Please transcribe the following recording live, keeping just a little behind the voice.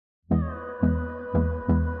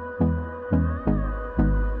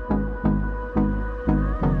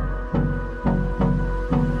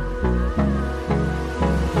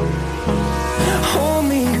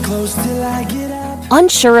close till I get up.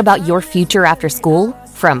 Unsure about your future after school?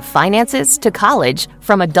 From finances to college,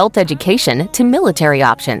 from adult education to military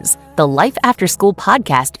options, the Life After School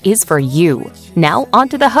podcast is for you. Now, on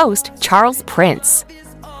to the host, Charles Prince.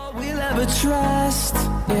 All we'll ever trust.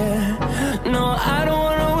 Yeah. No, I don't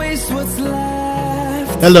want to waste what's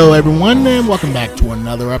left. Hello, everyone, and welcome back to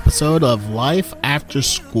another episode of Life After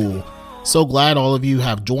School. So glad all of you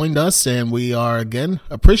have joined us, and we are again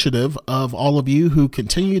appreciative of all of you who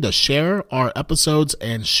continue to share our episodes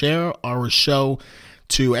and share our show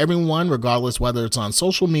to everyone, regardless whether it's on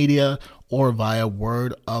social media or via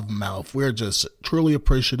word of mouth. We're just truly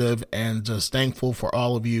appreciative and just thankful for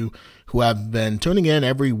all of you who have been tuning in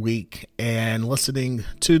every week and listening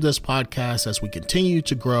to this podcast as we continue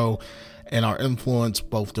to grow in our influence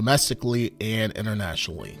both domestically and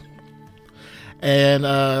internationally. And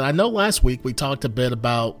I know last week we talked a bit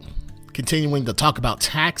about continuing to talk about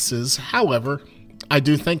taxes. However, I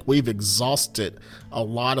do think we've exhausted a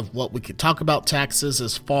lot of what we could talk about taxes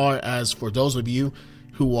as far as for those of you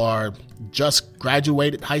who are just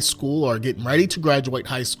graduated high school or getting ready to graduate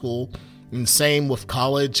high school. And same with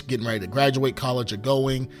college, getting ready to graduate college or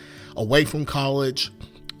going away from college.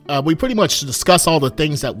 We pretty much discussed all the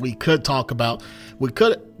things that we could talk about. We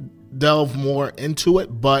could delve more into it,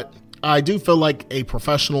 but I do feel like a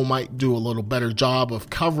professional might do a little better job of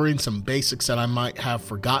covering some basics that I might have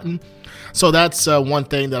forgotten. So that's one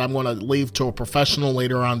thing that I'm going to leave to a professional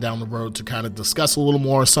later on down the road to kind of discuss a little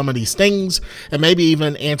more some of these things and maybe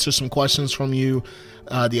even answer some questions from you,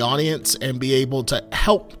 the audience, and be able to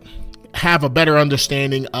help have a better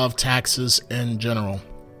understanding of taxes in general.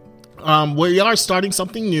 We are starting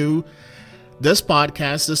something new, this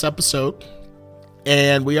podcast, this episode,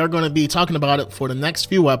 and we are going to be talking about it for the next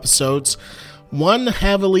few episodes. One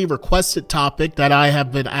heavily requested topic that I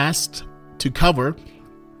have been asked to cover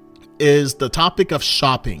is the topic of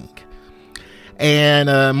shopping,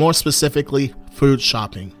 and more specifically, food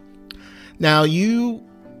shopping. Now, you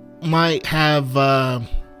might have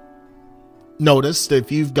noticed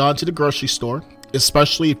if you've gone to the grocery store,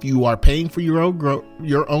 especially if you are paying for your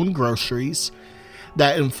own groceries,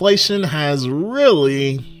 that inflation has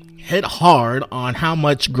really hit hard on how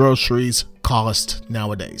much groceries cost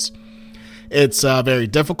nowadays. It's very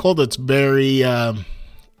difficult. It's very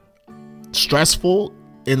stressful,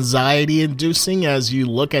 anxiety-inducing as you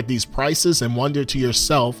look at these prices and wonder to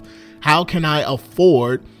yourself, how can I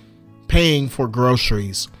afford paying for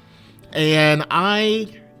groceries? And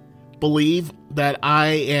I believe that I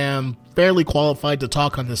am fairly qualified to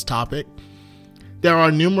talk on this topic. There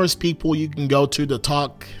are numerous people you can go to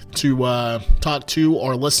talk to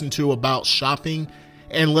or listen to about shopping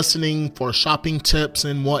and listening for shopping tips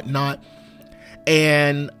and whatnot.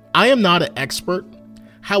 And I am not an expert.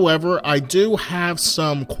 However, I do have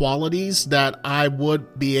some qualities that I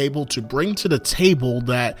would be able to bring to the table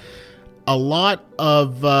that a lot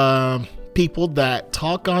of people that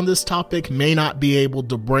talk on this topic may not be able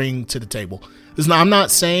to bring to the table. I'm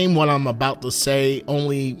not saying what I'm about to say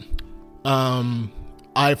only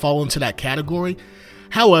I fall into that category.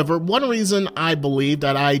 However, one reason I believe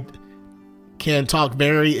that I can talk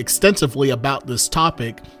very extensively about this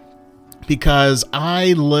topic, because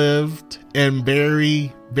I lived in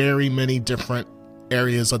very, very many different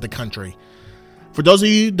areas of the country. For those of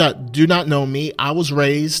you that do not know me, I was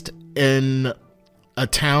raised in a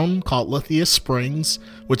town called Lithia Springs,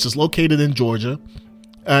 which is located in Georgia.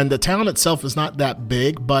 And the town itself is not that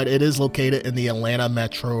big, but it is located in the Atlanta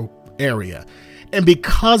metro area. And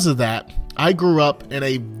because of that, I grew up in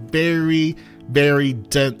a very, very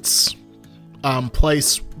dense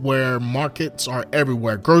place where markets are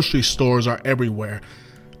everywhere. Grocery stores are everywhere.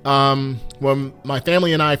 When my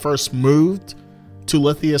family and I first moved to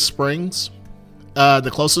Lithia Springs, the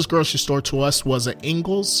closest grocery store to us was an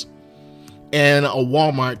Ingles and a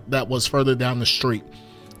Walmart that was further down the street.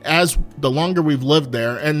 As the longer we've lived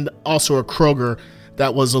there, and also a Kroger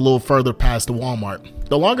that was a little further past the Walmart.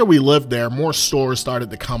 The longer we lived there, more stores started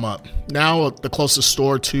to come up. Now, the closest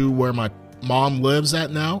store to where my mom lives at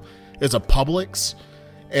now is a Publix,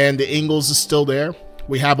 and the Ingles is still there.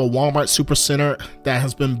 We have a Walmart Supercenter that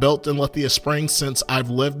has been built in Lithia Springs since I've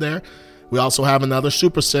lived there. We also have another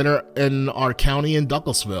Supercenter in our county in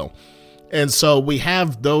Douglasville. And so we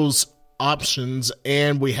have those options,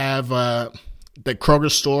 and we have the Kroger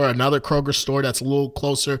store, another Kroger store that's a little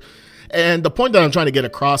closer. And the point that I'm trying to get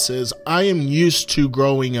across is I am used to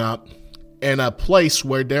growing up in a place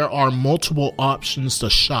where there are multiple options to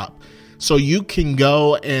shop. So you can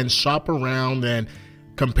go and shop around and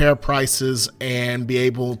compare prices and be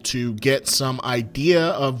able to get some idea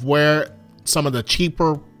of where some of the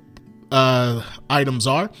cheaper items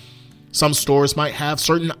are. Some stores might have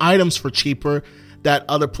certain items for cheaper that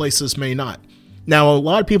other places may not. Now, a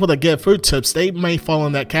lot of people that get food tips, they may fall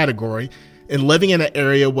in that category and living in an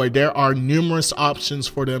area where there are numerous options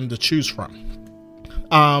for them to choose from.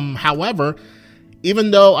 However,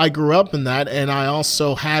 even though I grew up in that, and I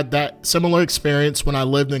also had that similar experience when I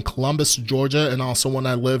lived in Columbus, Georgia, and also when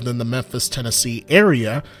I lived in the Memphis, Tennessee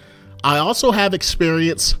area, I also have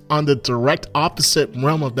experience on the direct opposite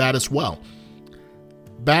realm of that as well.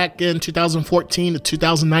 Back in 2014 to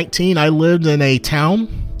 2019, I lived in a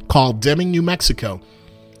town called Deming, New Mexico,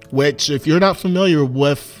 which, if you're not familiar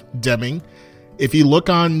with Deming, if you look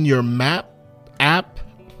on your Maps app,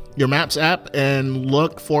 and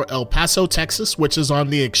look for El Paso, Texas, which is on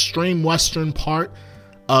the extreme western part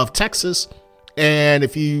of Texas, and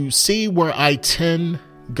if you see where I-10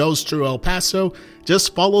 goes through El Paso,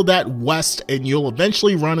 just follow that west and you'll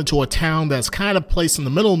eventually run into a town that's kind of placed in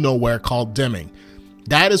the middle of nowhere called Deming.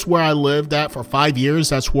 That is where I lived at for 5 years.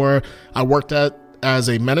 That's where I worked at as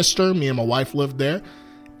a minister. Me and my wife lived there.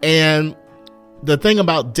 And the thing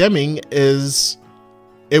about Deming is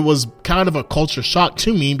it was kind of a culture shock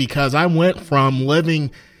to me, because I went from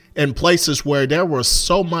living in places where there was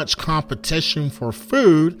so much competition for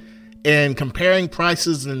food and comparing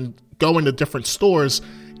prices and going to different stores,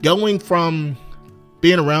 going from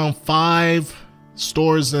being around 5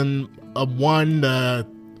 stores in a 1 to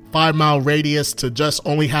 5 mile radius to just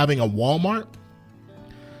only having a Walmart,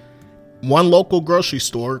 one local grocery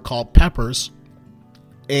store called Peppers,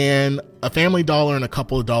 and a Family Dollar and a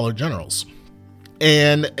couple of Dollar Generals.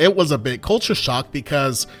 And it was a big culture shock,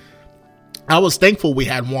 because I was thankful we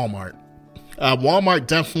had Walmart. Walmart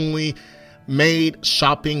definitely made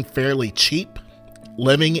shopping fairly cheap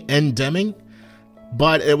living in Deming,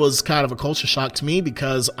 but it was kind of a culture shock to me,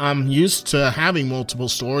 because I'm used to having multiple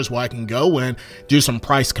stores where I can go and do some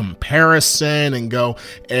price comparison and go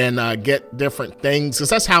and get different things, because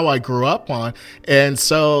that's how I grew up on. And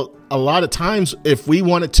so a lot of times, if we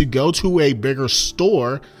wanted to go to a bigger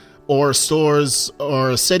store or stores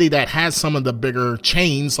or a city that has some of the bigger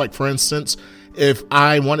chains, like for instance, if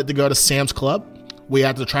I wanted to go to Sam's Club, we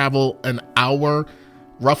had to travel an hour,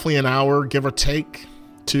 roughly an hour, give or take,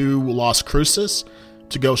 to Las Cruces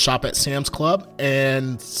to go shop at Sam's Club.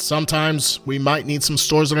 And sometimes we might need some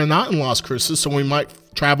stores that are not in Las Cruces, so we might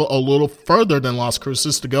travel a little further than Las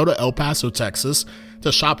Cruces to go to El Paso, Texas,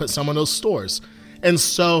 to shop at some of those stores. And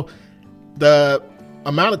so the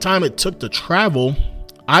amount of time it took to travel,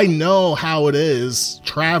 I know how it is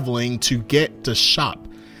traveling to get to shop.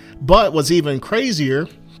 But what's even crazier,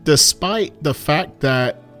 despite the fact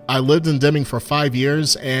that I lived in Deming for 5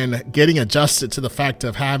 years and getting adjusted to the fact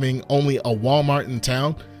of having only a Walmart in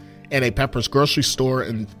town and a Pepper's grocery store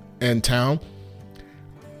in town,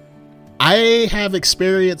 I have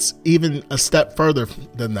experienced even a step further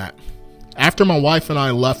than that. After my wife and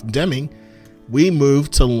I left Deming, we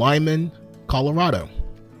moved to Lyman, Colorado.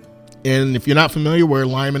 And if you're not familiar where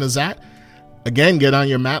Lyman is at, again, get on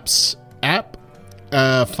your Maps app,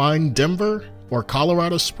 find Denver or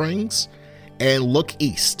Colorado Springs, and look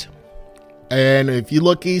east. And if you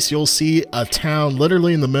look east, you'll see a town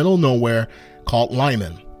literally in the middle of nowhere called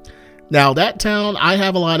Lyman. Now, that town, I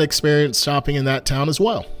have a lot of experience shopping in that town as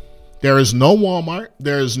well. There is no Walmart.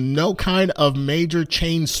 There is no kind of major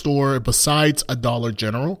chain store besides a Dollar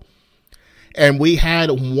General. And we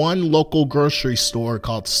had one local grocery store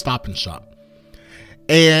called Stop and Shop.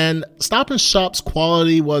 And Stop and Shop's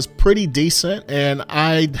quality was pretty decent, and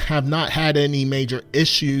I have not had any major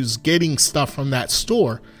issues getting stuff from that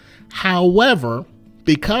store. However,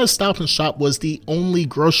 because Stop and Shop was the only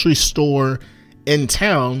grocery store in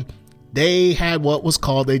town, they had what was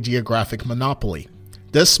called a geographic monopoly.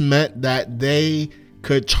 This meant that they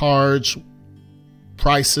could charge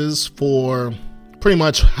prices for pretty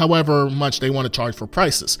much however much they want to charge for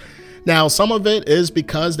prices. Now, some of it is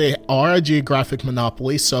because they are a geographic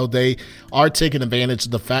monopoly, so they are taking advantage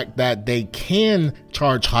of the fact that they can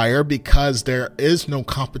charge higher because there is no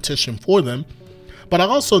competition for them. But I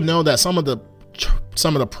also know that some of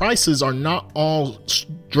the prices are not all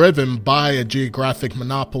driven by a geographic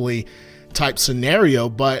monopoly type scenario,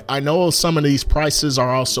 but I know some of these prices are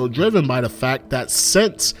also driven by the fact that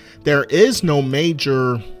since there is no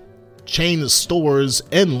major chain of stores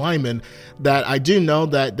in Lyman, that I do know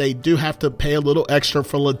that they do have to pay a little extra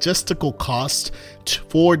for logistical costs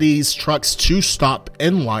for these trucks to stop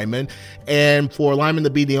in Lyman, and for Lyman to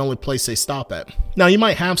be the only place they stop at. Now, you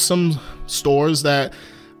might have some stores that,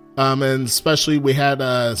 and especially we had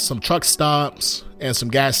some truck stops and some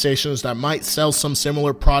gas stations that might sell some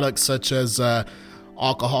similar products, such as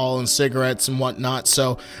alcohol and cigarettes and whatnot.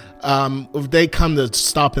 So if they come to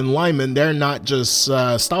stop in Lyman, they're not just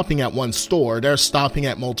stopping at one store, they're stopping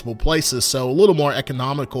at multiple places. So a little more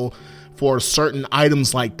economical for certain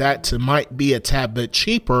items like that to might be a tad bit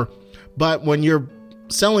cheaper. But when you're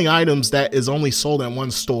selling items that is only sold at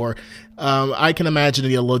one store, I can imagine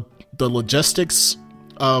the logistics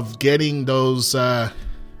of getting those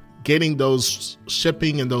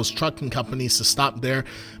shipping and those trucking companies to stop there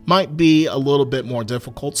might be a little bit more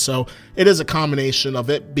difficult. So it is a combination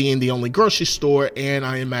of it being the only grocery store, and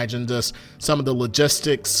I imagine some of the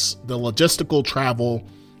logistical travel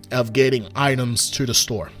of getting items to the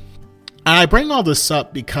store. And I bring all this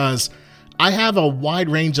up because I have a wide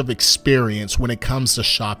range of experience when it comes to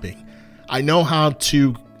shopping. I know how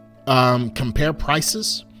to compare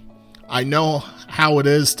prices. I know how it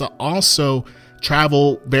is to also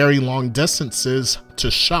travel very long distances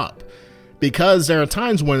to shop, because there are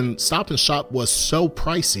times when Stop and Shop was so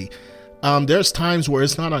pricey. There's times where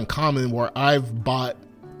it's not uncommon where I've bought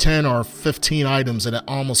 10 or 15 items and it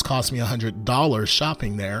almost cost me $100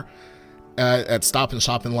 shopping there at Stop and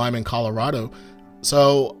Shop in Lyman, Colorado.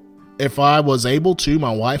 So if I was able to,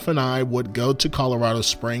 my wife and I would go to Colorado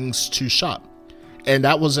Springs to shop, and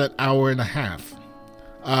that was an hour and a half.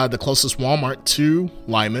 The closest Walmart to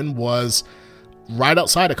Lyman was right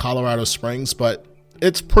outside of Colorado Springs, but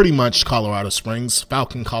it's pretty much Colorado Springs,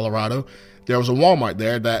 Falcon, Colorado. There was a Walmart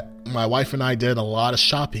there that my wife and I did a lot of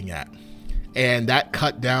shopping at, and that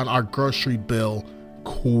cut down our grocery bill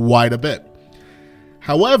quite a bit.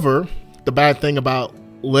 However, the bad thing about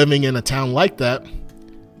living in a town like that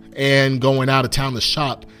and going out of town to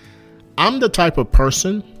shop, I'm the type of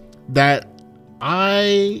person that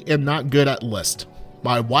I am not good at list.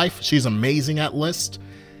 My wife, she's amazing at list,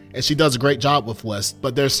 and she does a great job with lists,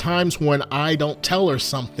 but there's times when I don't tell her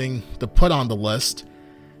something to put on the list,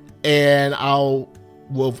 and I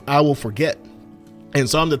will forget. And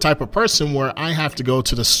so I'm the type of person where I have to go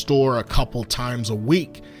to the store a couple times a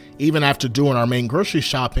week, even after doing our main grocery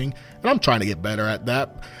shopping, and I'm trying to get better at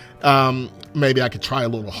that. Maybe I could try a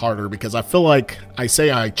little harder, because I feel like I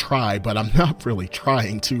say I try, but I'm not really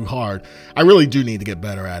trying too hard. I really do need to get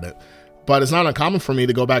better at it. But it's not uncommon for me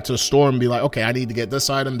to go back to the store and be like, okay, I need to get this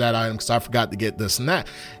item, that item, because I forgot to get this and that.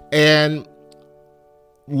 And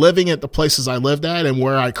living at the places I lived at and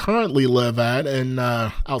where I currently live at, and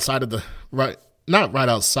outside of not right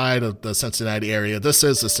outside of the Cincinnati area. This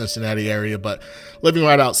is the Cincinnati area, but living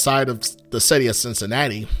right outside of the city of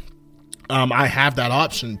Cincinnati, I have that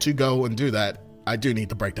option to go and do that. I do need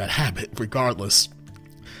to break that habit regardless.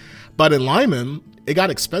 But in Lyman, it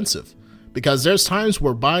got expensive, because there's times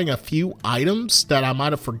where buying a few items that I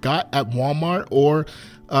might have forgot at Walmart, or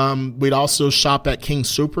we'd also shop at King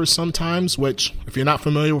Soopers sometimes, which, if you're not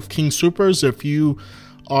familiar with King Soopers, if you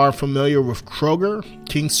are familiar with Kroger,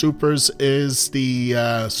 King Soopers is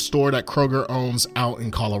the store that Kroger owns out in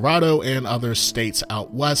Colorado and other states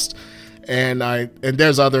out west. And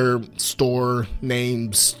there's other store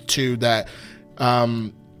names too that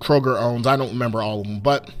Kroger owns. I don't remember all of them,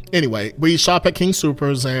 but anyway, we shop at King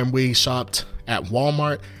Soopers and we shopped at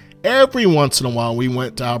Walmart. Every once in a while, we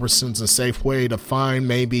went to Albertsons and Safeway to find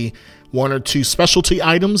maybe one or two specialty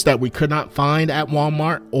items that we could not find at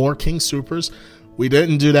Walmart or King Soopers. We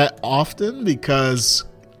didn't do that often because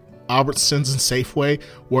Albertsons and Safeway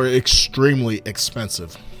were extremely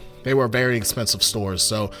expensive. They were very expensive stores,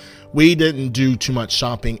 so we didn't do too much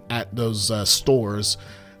shopping at those stores.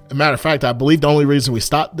 As a matter of fact, I believe the only reason we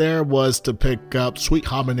stopped there was to pick up Sweet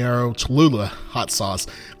Habanero Cholula hot sauce.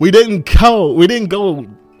 We didn't go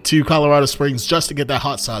to Colorado Springs just to get that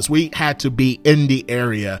hot sauce. We had to be in the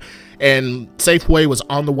area, and Safeway was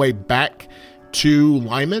on the way back to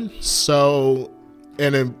Lyman,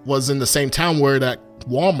 and it was in the same town where that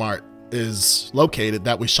Walmart is located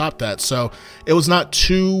that we shopped at. So it was not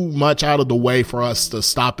too much out of the way for us to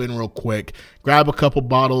stop in real quick, grab a couple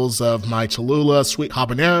bottles of my Cholula sweet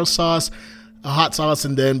habanero sauce, a hot sauce,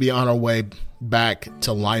 and then be on our way back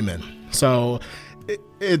to Lyman. So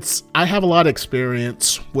I have a lot of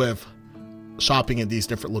experience with shopping in these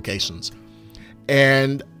different locations,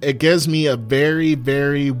 and it gives me a very,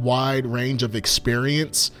 very wide range of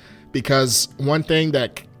experience, because one thing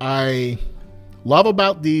that I love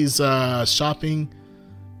about these shopping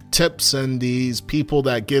tips and these people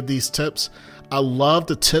that give these tips, I love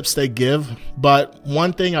the tips they give, but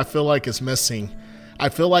one thing I feel like is missing. I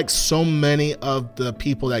feel like so many of the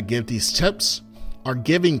people that give these tips are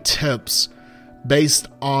giving tips based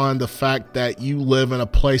on the fact that you live in a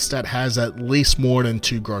place that has at least more than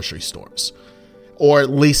 2 grocery stores, or at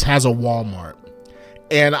least has a Walmart.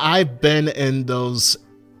 And I've been in those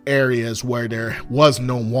areas where there was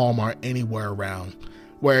no Walmart anywhere around,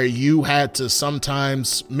 where you had to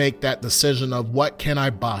sometimes make that decision of what can I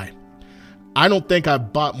buy. I don't think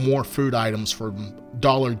I've bought more food items from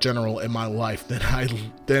Dollar General in my life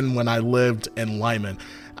than when I lived in Lyman.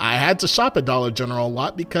 I had to shop at Dollar General a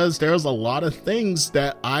lot because there's a lot of things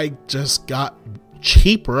that I just got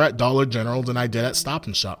cheaper at Dollar General than I did at Stop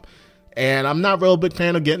and Shop. And I'm not a real big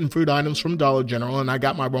fan of getting food items from Dollar General, and I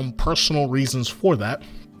got my own personal reasons for that.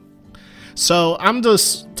 So I'm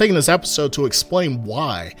just taking this episode to explain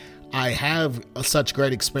why I have such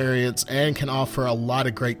great experience and can offer a lot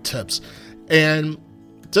of great tips. And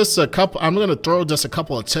I'm going to throw just a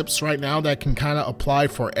couple of tips right now that can kind of apply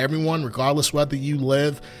for everyone, regardless whether you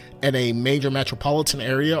live in a major metropolitan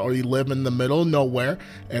area or you live in the middle of nowhere.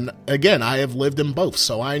 And again, I have lived in both,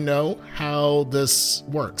 so I know how this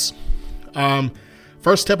works.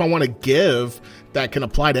 First tip I want to give that can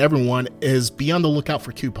apply to everyone is be on the lookout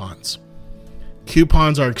for coupons.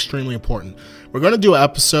 Coupons are extremely important. We're going to do an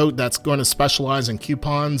episode that's going to specialize in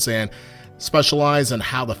coupons and specialize in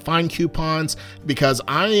how to find coupons, because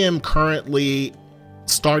I am currently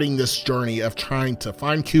starting this journey of trying to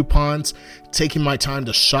find coupons, taking my time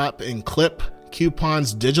to shop and clip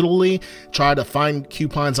coupons digitally, try to find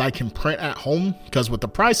coupons I can print at home, because with the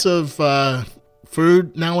price of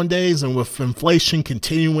food nowadays and with inflation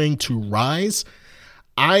continuing to rise,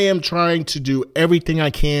 I am trying to do everything I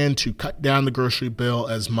can to cut down the grocery bill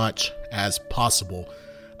as much as possible.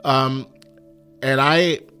 And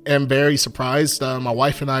I am very surprised. My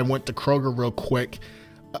wife and I went to Kroger real quick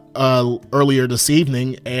earlier this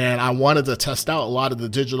evening, and I wanted to test out a lot of the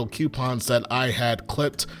digital coupons that I had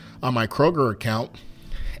clipped on my Kroger account.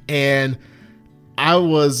 And I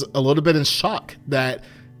was a little bit in shock that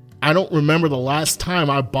I don't remember the last time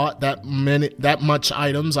I bought that much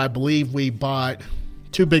items. I believe we bought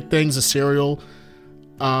 2 big things of cereal.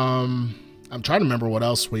 I'm trying to remember what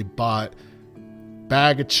else we bought.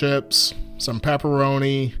 Bag of chips, some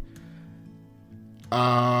pepperoni.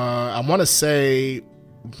 I want to say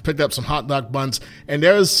picked up some hot dog buns, and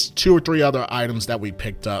there's 2 or 3 other items that we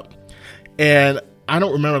picked up. And I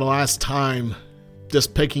don't remember the last time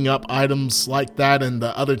just picking up items like that and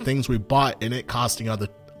the other things we bought and it costing under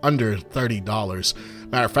 $30.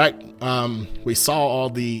 Matter of fact, we saw all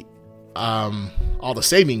the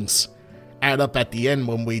savings add up at the end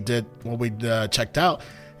when we checked out,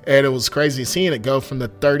 and it was crazy seeing it go from the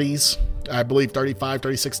 30s, I believe $35,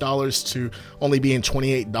 $36 to only being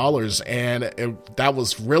 $28, and that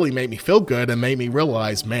was really made me feel good and made me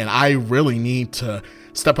realize, man, I really need to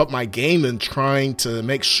step up my game and trying to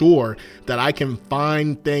make sure that I can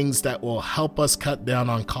find things that will help us cut down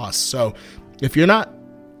on costs. So if you're not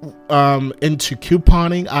into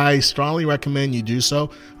couponing, I strongly recommend you do so.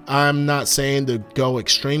 I'm not saying to go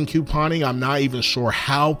extreme couponing. I'm not even sure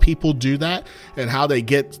how people do that and how they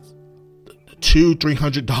get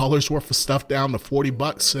 $200-$300 worth of stuff down to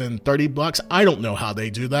 $40 and $30. I don't know how they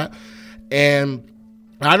do that, and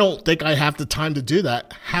I don't think I have the time to do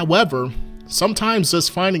that. However, sometimes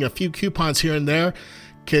just finding a few coupons here and there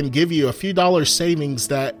can give you a few dollars savings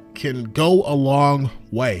that can go a long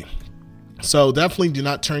way. So definitely do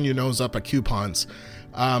not turn your nose up at coupons.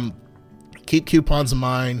 Keep coupons in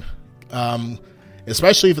mind,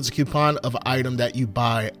 especially if it's a coupon of an item that you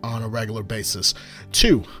buy on a regular basis.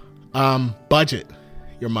 2, budget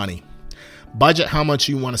your money. Budget how much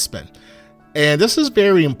you want to spend. And this is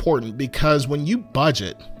very important because when you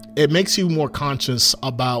budget, it makes you more conscious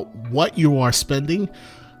about what you are spending,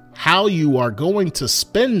 how you are going to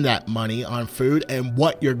spend that money on food, and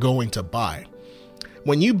what you're going to buy.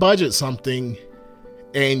 When you budget something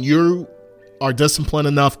and you are disciplined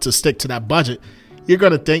enough to stick to that budget, you're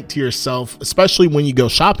going to think to yourself, especially when you go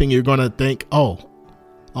shopping, you're going to think, oh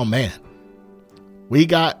man, we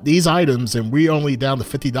got these items and we're only down to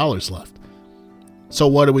 $50 left. So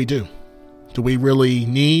what do we do? Do we really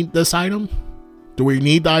need this item? Do we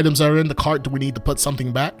need the items that are in the cart? Do we need to put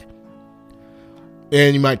something back?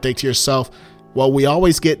 And you might think to yourself, well, we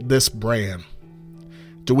always get this brand.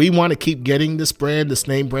 Do we want to keep getting this brand, this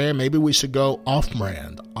name brand? Maybe we should go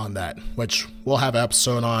off-brand on that, which we'll have an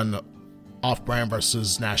episode on off-brand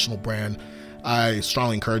versus national brand. I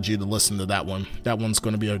strongly encourage you to listen to that one. That one's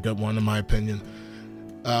going to be a good one, in my opinion.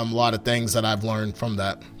 A lot of things that I've learned from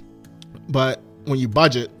that. But when you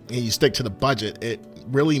budget and you stick to the budget, it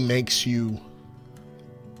really makes you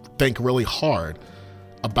think really hard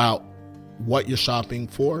about what you're shopping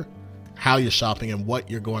for, how you're shopping, and what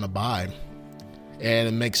you're going to buy. And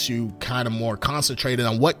it makes you kind of more concentrated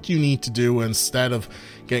on what you need to do instead of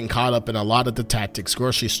getting caught up in a lot of the tactics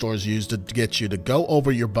grocery stores use to get you to go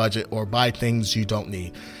over your budget or buy things you don't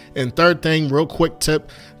need. And third thing, real quick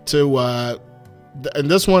tip to,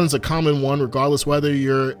 and this one's a common one, regardless whether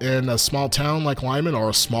you're in a small town like Lyman or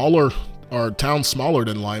a town smaller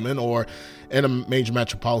than Lyman or in a major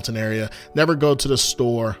metropolitan area, never go to the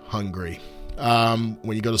store hungry. When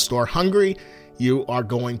you go to the store hungry, you are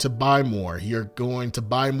going to buy more. You're going to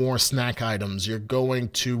buy more snack items. You're going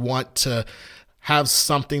to want to have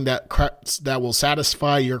something that will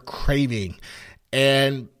satisfy your craving.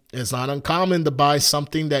 And it's not uncommon to buy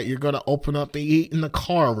something that you're going to open up and eat in the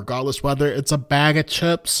car, regardless whether it's a bag of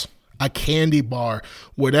chips, a candy bar,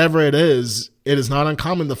 whatever it is not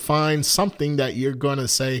uncommon to find something that you're going to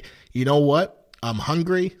say, you know what, I'm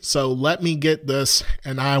hungry, so let me get this,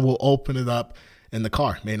 and I will open it up in the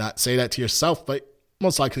car. May not say that to yourself, but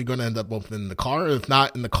most likely going to end up opening the car. If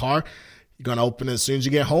not in the car, you're going to open it as soon as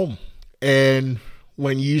you get home. And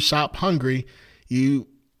when you shop hungry, you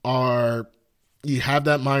have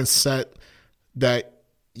that mindset that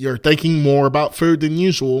you're thinking more about food than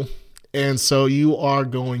usual. And so you are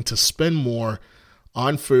going to spend more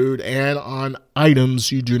on food and on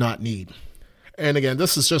items you do not need. And again,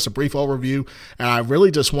 this is just a brief overview, and I really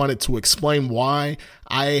just wanted to explain why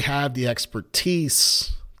I have the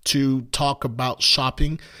expertise to talk about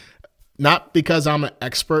shopping. Not because I'm an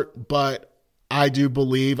expert, but I do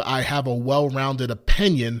believe I have a well-rounded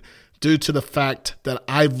opinion due to the fact that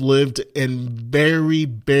I've lived in very,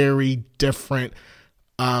 very different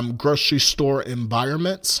grocery store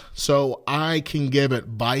environments. So I can give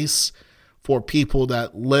advice for people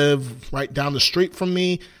that live right down the street from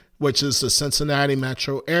me, which is the Cincinnati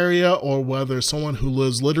metro area, or whether someone who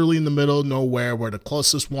lives literally in the middle of nowhere where the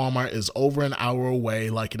closest Walmart is over an hour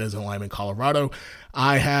away, like it is in Lyman, Colorado.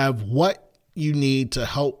 I have what you need to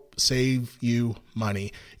help save you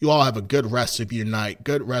money. You all have a good rest of your night,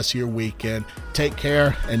 good rest of your weekend. Take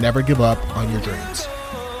care and never give up on your dreams.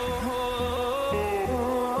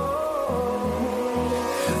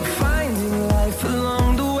 Finding life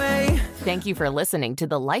along the way. Thank you for listening to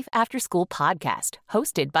the Life After School podcast,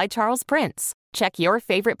 hosted by Charles Prince. Check your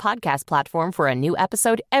favorite podcast platform for a new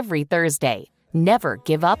episode every Thursday. Never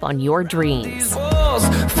give up on your dreams. These walls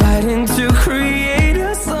fighting to create